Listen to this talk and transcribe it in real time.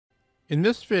In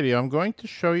this video, I'm going to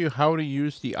show you how to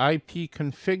use the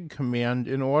Ipconfig command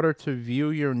in order to view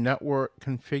your network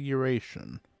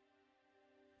configuration.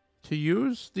 To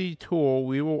use the tool,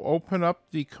 we will open up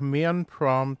the command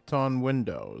prompt on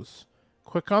Windows.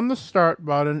 Click on the Start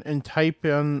button and type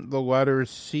in the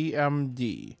letters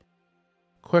CMD.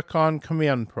 Click on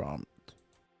Command Prompt.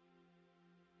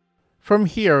 From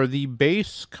here, the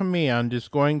base command is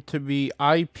going to be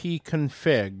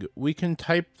ipconfig. We can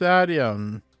type that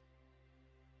in.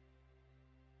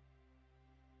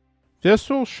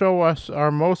 This will show us our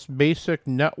most basic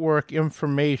network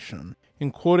information,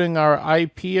 including our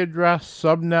IP address,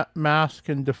 subnet mask,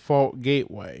 and default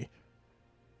gateway.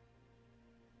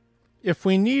 If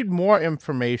we need more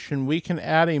information, we can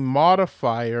add a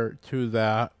modifier to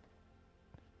that.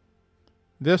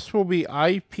 This will be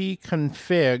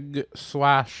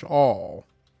ipconfig/all.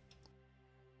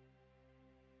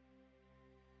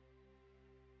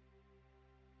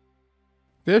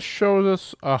 This shows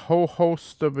us a whole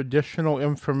host of additional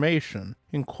information,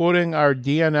 including our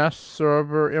DNS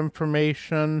server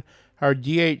information, our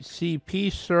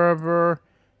DHCP server,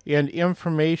 and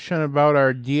information about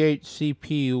our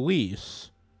DHCP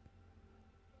lease.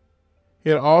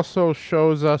 It also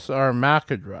shows us our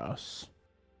MAC address.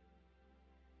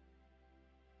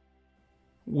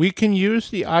 We can use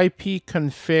the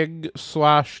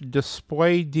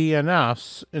ipconfig/display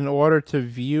DNS in order to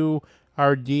view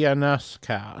our DNS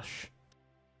cache.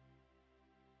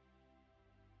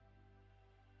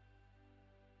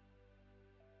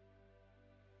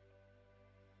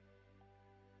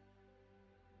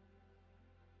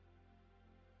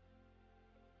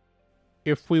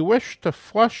 If we wish to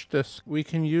flush this, we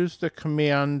can use the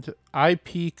command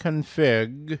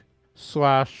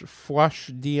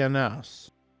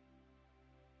ipconfig/flushdns.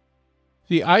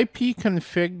 The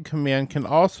ipconfig command can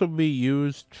also be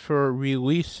used for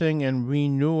releasing and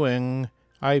renewing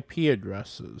IP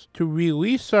addresses. To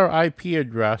release our IP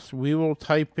address, we will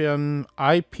type in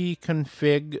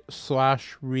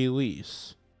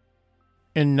ipconfig/release.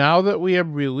 And now that we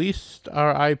have released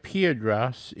our IP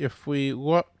address, if we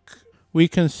look, we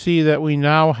can see that we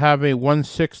now have a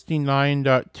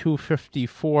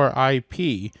 169.254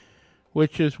 IP,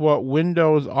 which is what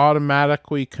Windows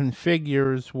automatically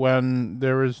configures when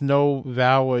there is no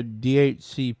valid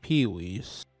DHCP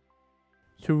lease.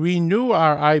 To renew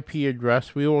our IP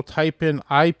address, we will type in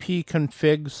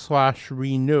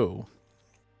ipconfig/renew.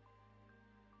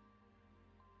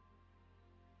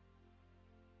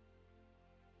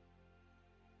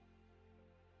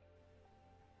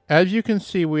 As you can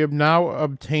see, we have now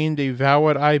obtained a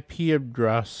valid IP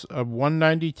address of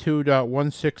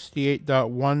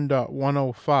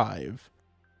 192.168.1.105.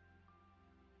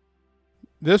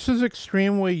 This is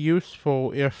extremely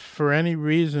useful if for any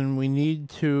reason we need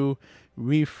to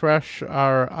refresh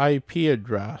our IP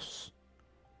address.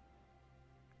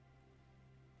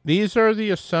 These are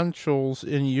the essentials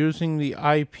in using the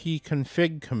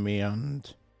ipconfig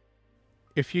command.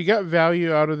 If you got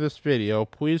value out of this video,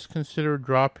 please consider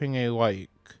dropping a like.